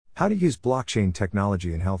How to use blockchain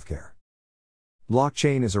technology in healthcare.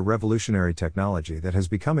 Blockchain is a revolutionary technology that has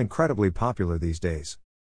become incredibly popular these days.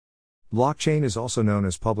 Blockchain is also known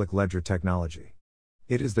as public ledger technology.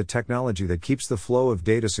 It is the technology that keeps the flow of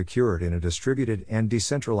data secured in a distributed and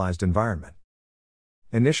decentralized environment.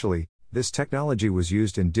 Initially, this technology was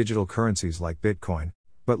used in digital currencies like Bitcoin,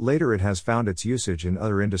 but later it has found its usage in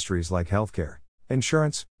other industries like healthcare,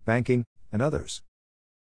 insurance, banking, and others.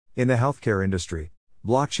 In the healthcare industry,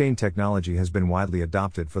 blockchain technology has been widely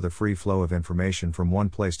adopted for the free flow of information from one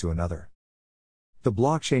place to another. The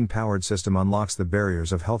blockchain-powered system unlocks the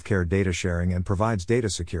barriers of healthcare data sharing and provides data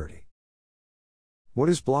security. What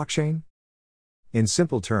is blockchain? In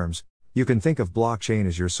simple terms, you can think of blockchain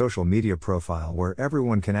as your social media profile where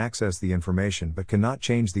everyone can access the information but cannot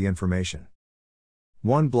change the information.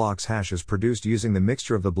 One block's hash is produced using the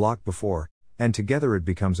mixture of the block before, and together it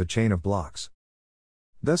becomes a chain of blocks.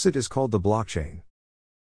 Thus it is called the blockchain.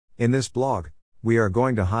 In this blog, we are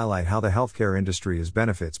going to highlight how the healthcare industry is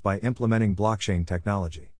benefits by implementing blockchain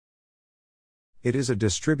technology. It is a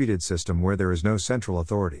distributed system where there is no central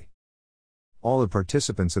authority. All the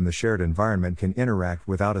participants in the shared environment can interact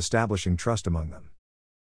without establishing trust among them.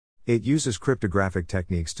 It uses cryptographic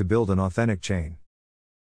techniques to build an authentic chain.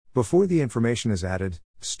 Before the information is added,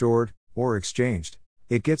 stored, or exchanged,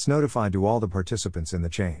 it gets notified to all the participants in the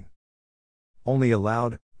chain. Only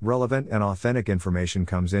allowed, relevant, and authentic information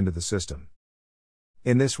comes into the system.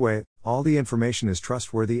 In this way, all the information is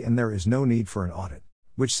trustworthy and there is no need for an audit,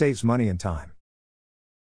 which saves money and time.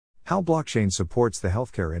 How blockchain supports the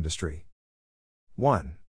healthcare industry.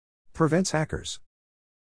 1. Prevents hackers.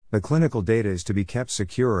 The clinical data is to be kept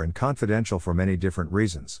secure and confidential for many different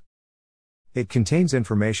reasons. It contains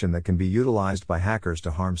information that can be utilized by hackers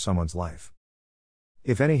to harm someone's life.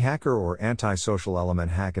 If any hacker or antisocial element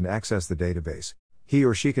hack and access the database, he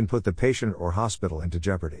or she can put the patient or hospital into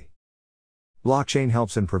jeopardy. Blockchain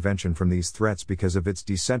helps in prevention from these threats because of its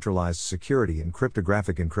decentralized security and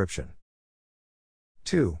cryptographic encryption.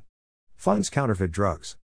 2. Funds counterfeit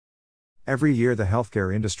drugs. Every year the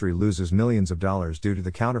healthcare industry loses millions of dollars due to the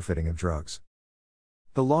counterfeiting of drugs.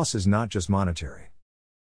 The loss is not just monetary.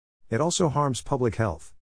 It also harms public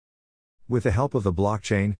health. With the help of the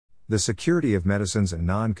blockchain, the security of medicines and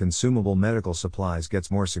non-consumable medical supplies gets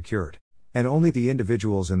more secured, and only the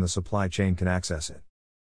individuals in the supply chain can access it.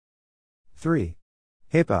 3.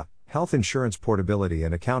 HIPAA, Health Insurance Portability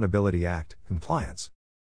and Accountability Act, compliance.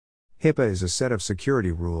 HIPAA is a set of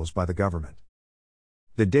security rules by the government.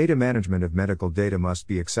 The data management of medical data must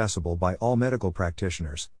be accessible by all medical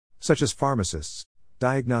practitioners, such as pharmacists,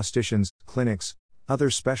 diagnosticians, clinics, other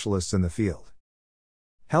specialists in the field.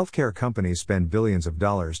 Healthcare companies spend billions of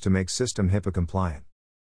dollars to make system HIPAA compliant.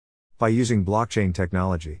 By using blockchain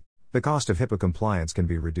technology, the cost of HIPAA compliance can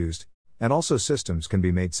be reduced, and also systems can be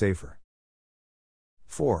made safer.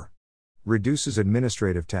 4. Reduces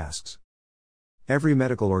administrative tasks. Every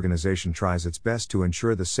medical organization tries its best to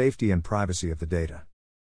ensure the safety and privacy of the data.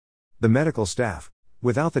 The medical staff,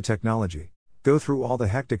 without the technology, go through all the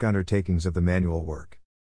hectic undertakings of the manual work.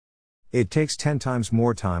 It takes 10 times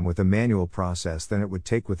more time with the manual process than it would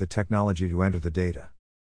take with the technology to enter the data.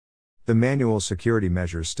 The manual security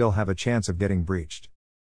measures still have a chance of getting breached.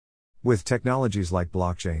 With technologies like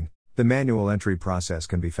blockchain, the manual entry process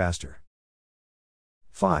can be faster.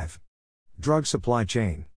 5. Drug supply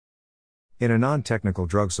chain. In a non-technical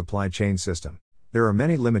drug supply chain system, there are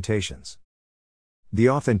many limitations. The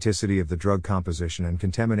authenticity of the drug composition and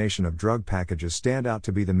contamination of drug packages stand out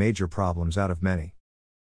to be the major problems out of many.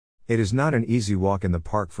 It is not an easy walk in the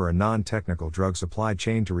park for a non-technical drug supply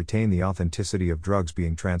chain to retain the authenticity of drugs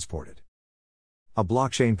being transported. A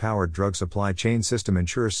blockchain-powered drug supply chain system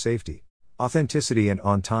ensures safety, authenticity and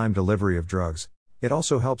on-time delivery of drugs. It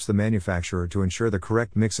also helps the manufacturer to ensure the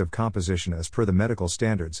correct mix of composition as per the medical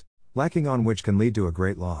standards, lacking on which can lead to a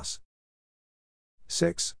great loss.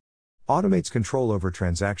 6. Automates control over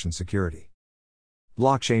transaction security.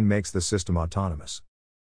 Blockchain makes the system autonomous.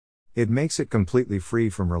 It makes it completely free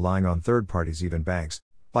from relying on third parties, even banks,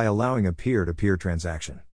 by allowing a peer-to-peer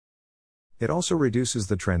transaction. It also reduces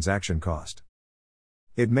the transaction cost.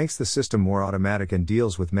 It makes the system more automatic and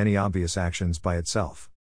deals with many obvious actions by itself.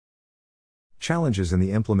 Challenges in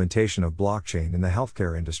the implementation of blockchain in the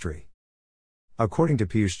healthcare industry. According to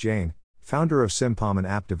Piyush Jain, founder of Simpom, an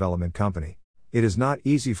app development company, it is not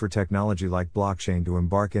easy for technology like blockchain to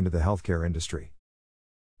embark into the healthcare industry.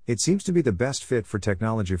 It seems to be the best fit for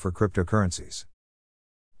technology for cryptocurrencies.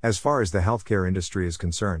 As far as the healthcare industry is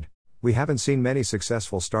concerned, we haven't seen many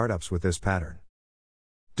successful startups with this pattern.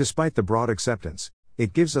 Despite the broad acceptance,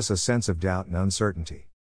 it gives us a sense of doubt and uncertainty.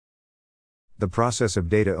 The process of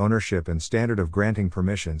data ownership and standard of granting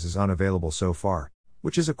permissions is unavailable so far,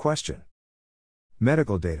 which is a question.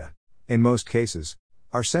 Medical data, in most cases,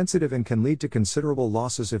 are sensitive and can lead to considerable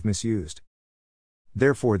losses if misused.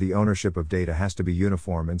 Therefore, the ownership of data has to be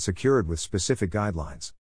uniform and secured with specific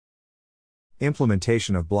guidelines.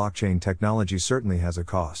 Implementation of blockchain technology certainly has a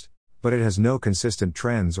cost, but it has no consistent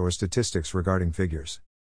trends or statistics regarding figures.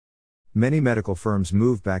 Many medical firms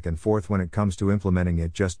move back and forth when it comes to implementing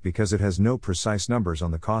it just because it has no precise numbers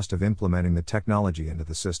on the cost of implementing the technology into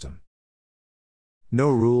the system. No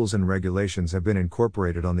rules and regulations have been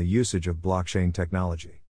incorporated on the usage of blockchain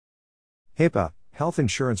technology. HIPAA, Health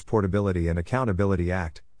Insurance Portability and Accountability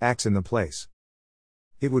Act, acts in the place.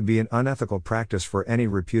 It would be an unethical practice for any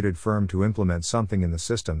reputed firm to implement something in the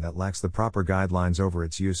system that lacks the proper guidelines over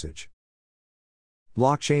its usage.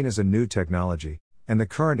 Blockchain is a new technology, and the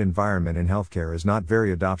current environment in healthcare is not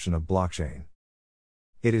very adoption of blockchain.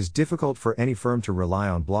 It is difficult for any firm to rely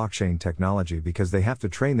on blockchain technology because they have to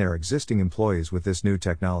train their existing employees with this new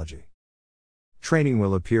technology. Training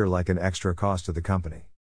will appear like an extra cost to the company.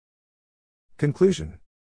 Conclusion.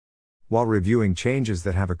 While reviewing changes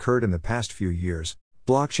that have occurred in the past few years,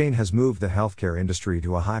 blockchain has moved the healthcare industry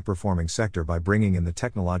to a high-performing sector by bringing in the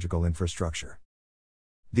technological infrastructure.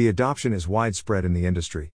 The adoption is widespread in the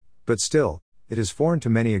industry, but still, it is foreign to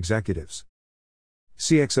many executives.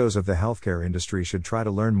 CXOs of the healthcare industry should try to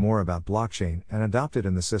learn more about blockchain and adopt it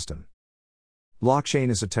in the system. Blockchain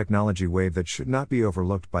is a technology wave that should not be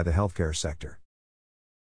overlooked by the healthcare sector.